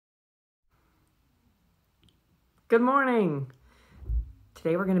Good morning.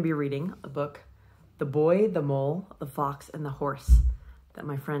 Today we're going to be reading a book, The Boy, the Mole, the Fox, and the Horse, that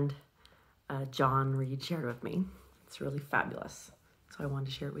my friend John Reed shared with me. It's really fabulous, so I wanted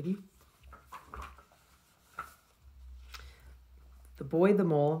to share it with you. The Boy, the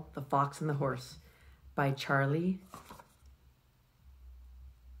Mole, the Fox, and the Horse by Charlie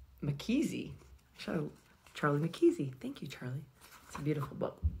McKeesey. Charlie McKeesey. Thank you, Charlie. It's a beautiful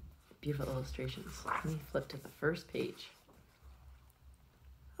book. Beautiful illustrations. Let me flip to the first page.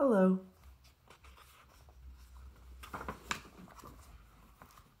 Hello.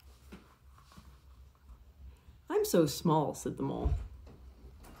 I'm so small, said the mole.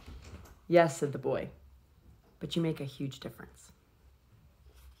 Yes, said the boy, but you make a huge difference.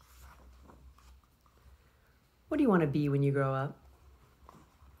 What do you want to be when you grow up?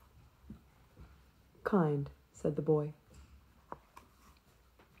 Kind, said the boy.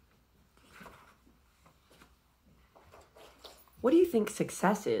 What do you think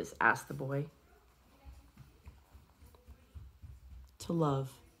success is? Asked the boy. To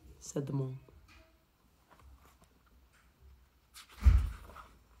love, said the mole.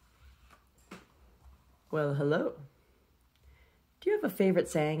 Well, hello. Do you have a favorite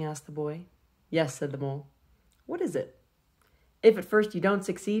saying? Asked the boy. Yes, said the mole. What is it? If at first you don't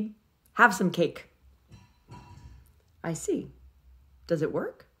succeed, have some cake. I see. Does it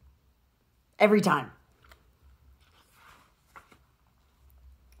work? Every time.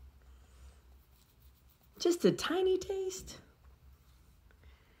 Just a tiny taste.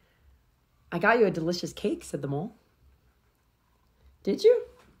 I got you a delicious cake, said the mole. Did you?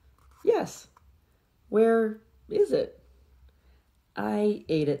 Yes. Where is it? I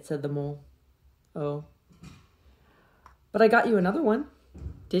ate it, said the mole. Oh. But I got you another one.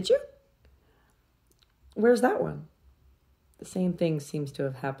 Did you? Where's that one? The same thing seems to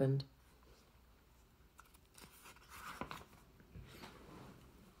have happened.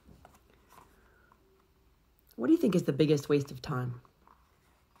 What do you think is the biggest waste of time?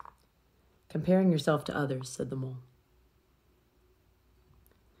 Comparing yourself to others, said the mole.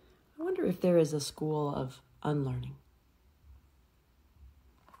 I wonder if there is a school of unlearning.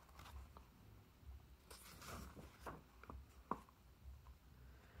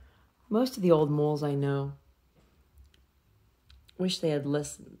 Most of the old moles I know wish they had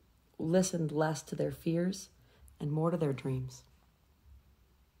listened less to their fears and more to their dreams.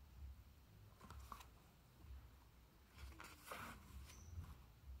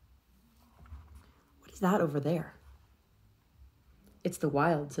 What is that over there? It's the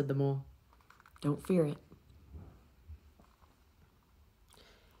wild, said the mole. Don't fear it.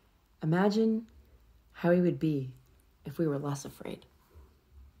 Imagine how we would be if we were less afraid.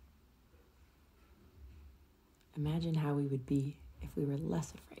 Imagine how we would be if we were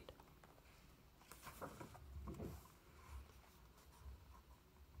less afraid.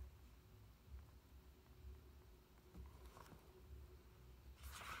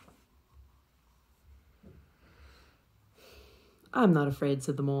 I'm not afraid,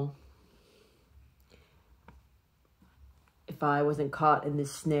 said the mole. If I wasn't caught in this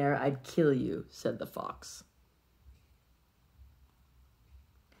snare, I'd kill you, said the fox.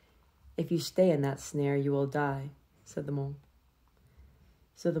 If you stay in that snare, you will die, said the mole.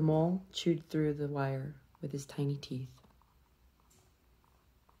 So the mole chewed through the wire with his tiny teeth.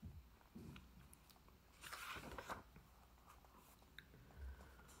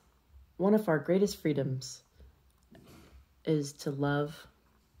 One of our greatest freedoms is to love.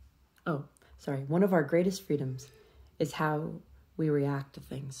 One of our greatest freedoms is how we react to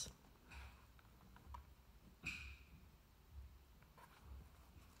things.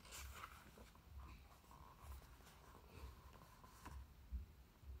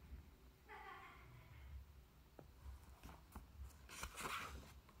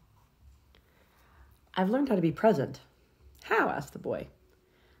 I've learned how to be present. How? Asked the boy.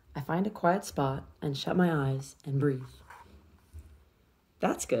 I find a quiet spot and shut my eyes and breathe.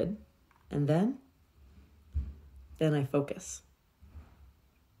 That's good. And then I focus.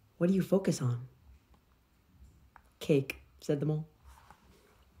 What do you focus on? Cake, said the mole.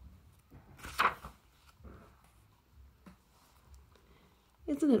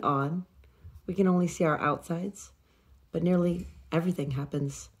 Isn't it odd? We can only see our outsides, but nearly everything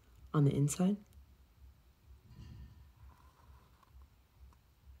happens on the inside.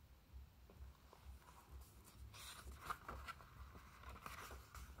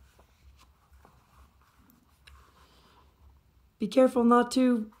 Be careful not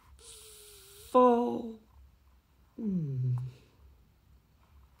to fall.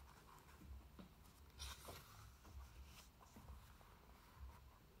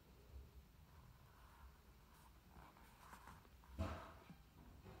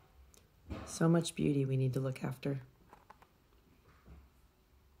 So much beauty we need to look after.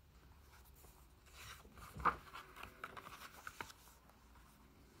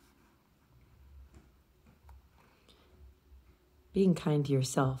 Being kind to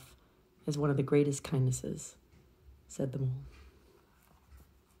yourself is one of the greatest kindnesses, said the mole.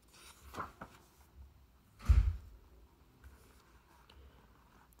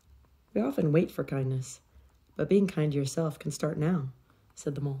 We often wait for kindness, but being kind to yourself can start now,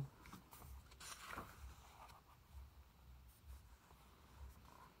 said the mole.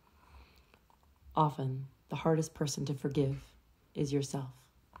 Often, the hardest person to forgive is yourself.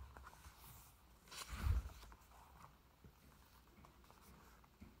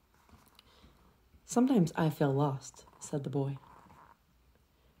 Sometimes I feel lost, said the boy.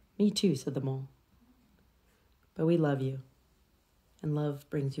 Me too, said the mole. But we love you, and love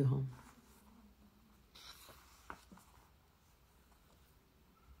brings you home.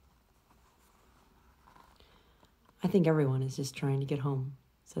 I think everyone is just trying to get home,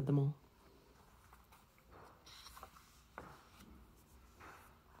 said the mole.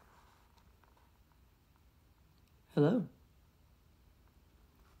 Hello.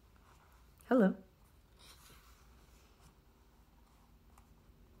 Hello.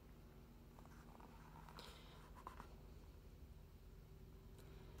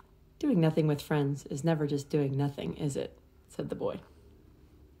 Doing nothing with friends is never just doing nothing, is it? Said the boy.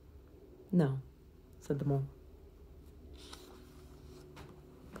 No, said the mole.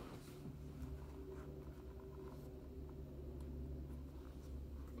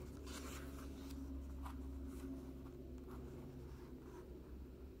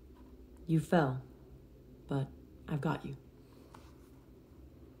 You fell, but I've got you.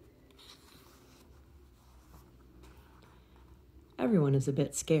 Everyone is a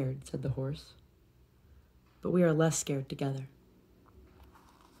bit scared, said the horse, but we are less scared together.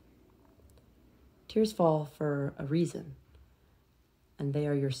 Tears fall for a reason, and they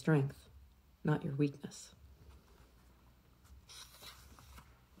are your strength, not your weakness.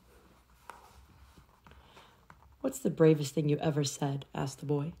 What's the bravest thing you ever said? Asked the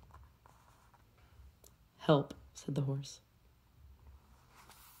boy. Help, said the horse.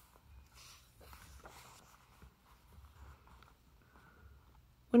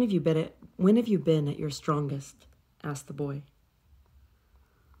 When have you been at your strongest? Asked the boy.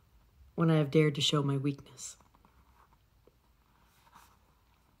 When I have dared to show my weakness.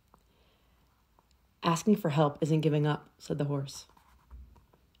 Asking for help isn't giving up, said the horse.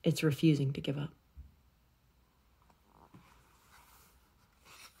 It's refusing to give up.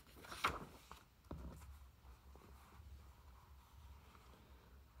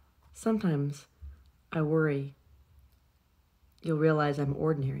 Sometimes I worry you'll realize I'm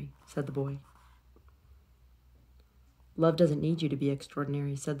ordinary, said the boy. Love doesn't need you to be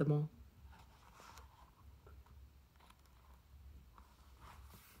extraordinary, said the mole.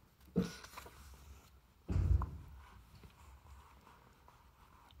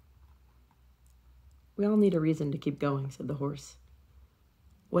 We all need a reason to keep going, said the horse.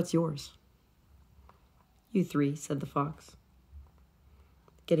 What's yours? You three, said the fox.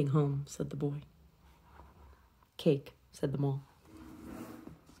 Getting home, said the boy. Cake, said the mole.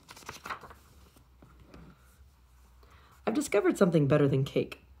 I've discovered something better than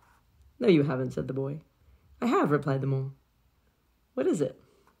cake. No, you haven't, said the boy. I have, replied the mole. What is it?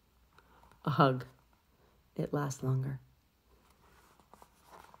 A hug. It lasts longer.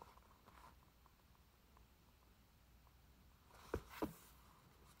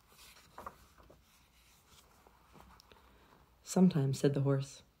 Sometimes, said the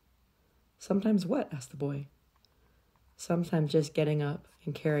horse. Sometimes what? Asked the boy. Sometimes just getting up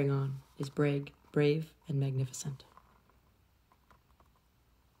and carrying on is brave and magnificent.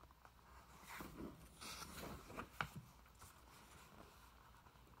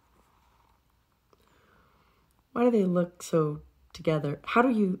 Why do they look so together? How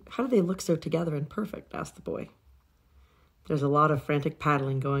do they look so together and perfect? Asked the boy. There's a lot of frantic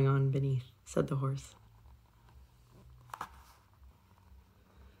paddling going on beneath, said the horse.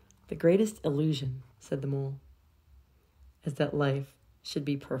 The greatest illusion, said the mole, is that life should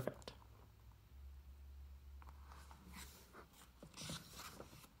be perfect.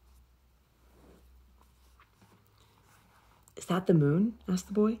 Is that the moon? Asked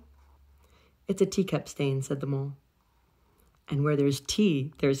the boy. It's a teacup stain, said the mole. And where there's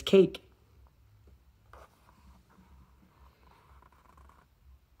tea, there's cake.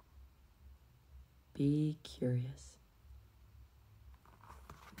 Be curious.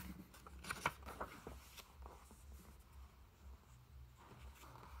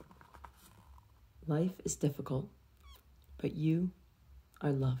 Life is difficult, but you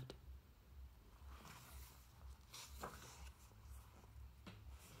are loved.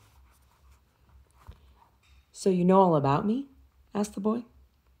 So you know all about me? Asked the boy.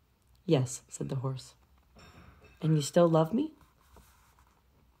 Yes, said the horse. And you still love me?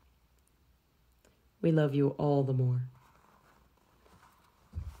 We love you all the more.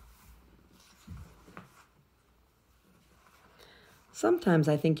 Sometimes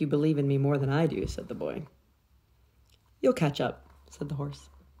I think you believe in me more than I do, said the boy. You'll catch up, said the horse.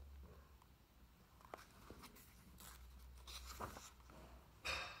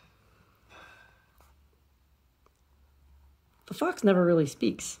 The fox never really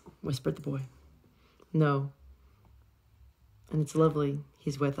speaks, whispered the boy. No. And it's lovely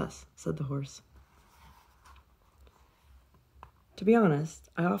he's with us, said the horse. To be honest,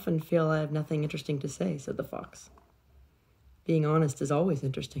 I often feel I have nothing interesting to say, said the fox. Being honest is always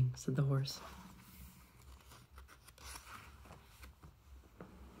interesting, said the horse.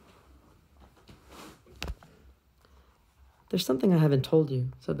 There's something I haven't told you,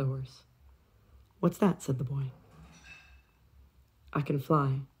 said the horse. What's that, said the boy. I can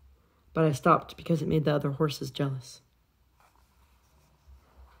fly, but I stopped because it made the other horses jealous.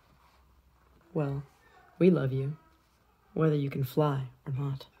 Well, we love you, whether you can fly or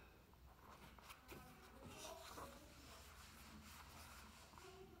not.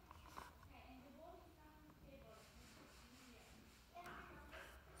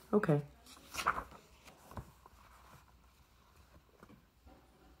 Okay.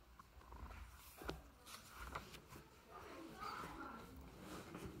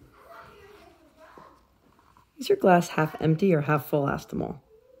 Is your glass half empty or half full? Asked the mole.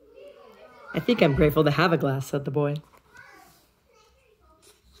 I think I'm grateful to have a glass, said the boy.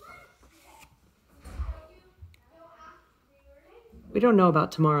 We don't know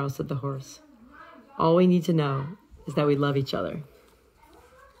about tomorrow, said the horse. All we need to know is that we love each other.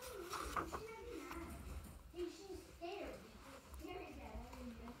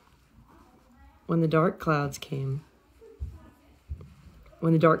 When the dark clouds come,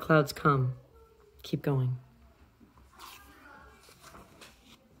 keep going.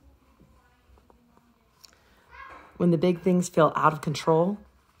 When the big things feel out of control,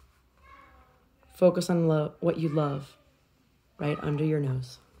 focus on what you love right under your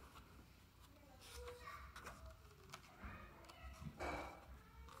nose.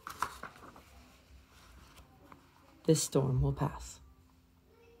 This storm will pass.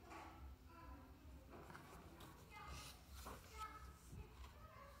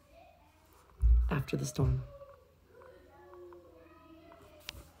 After the storm.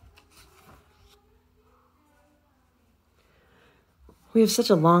 We have such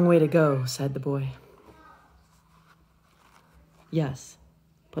a long way to go, sighed the boy. Yes,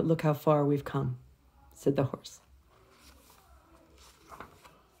 but look how far we've come, said the horse.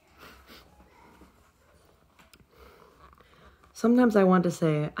 Sometimes I want to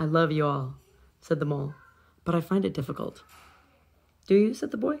say, I love you all, said the mole, but I find it difficult. Do you?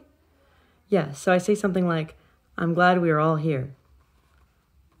 Said the boy. Yes, so I say something like, I'm glad we are all here.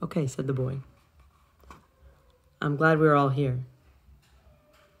 Okay, said the boy. I'm glad we are all here.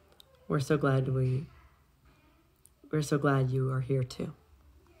 We're so glad you are here too.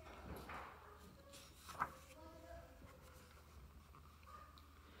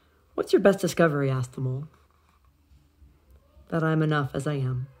 What's your best discovery? Asked the mole. That I'm enough as I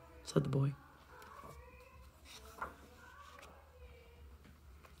am, said the boy.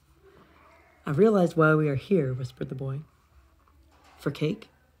 I realized why we are here, whispered the boy. For cake?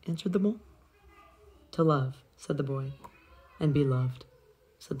 Answered the mole. To love, said the boy, and be loved,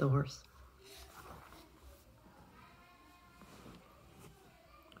 said the horse.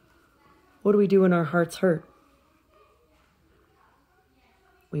 What do we do when our hearts hurt?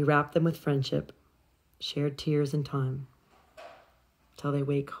 We wrap them with friendship, shared tears and time, till they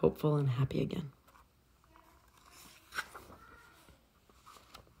wake hopeful and happy again.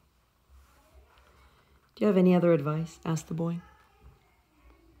 Do you have any other advice? Asked the boy.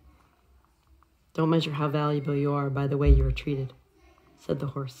 Don't measure how valuable you are by the way you are treated, said the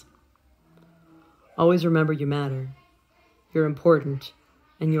horse. Always remember you matter, you're important,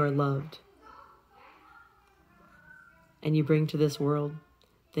 and you are loved. And you bring to this world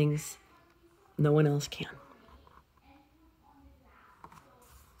things no one else can.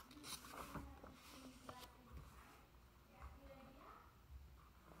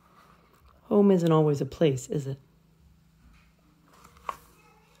 Home isn't always a place, is it?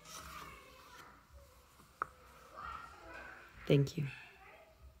 Thank you.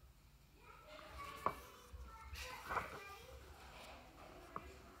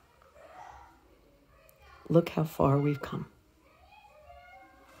 Look how far we've come.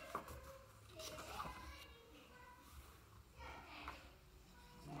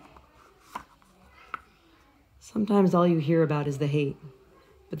 Sometimes all you hear about is the hate,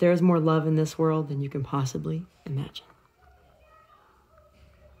 but there is more love in this world than you can possibly imagine.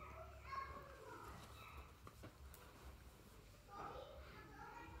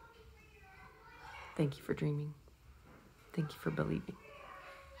 Thank you for dreaming. Thank you for believing.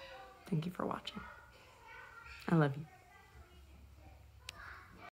 Thank you for watching. I love you.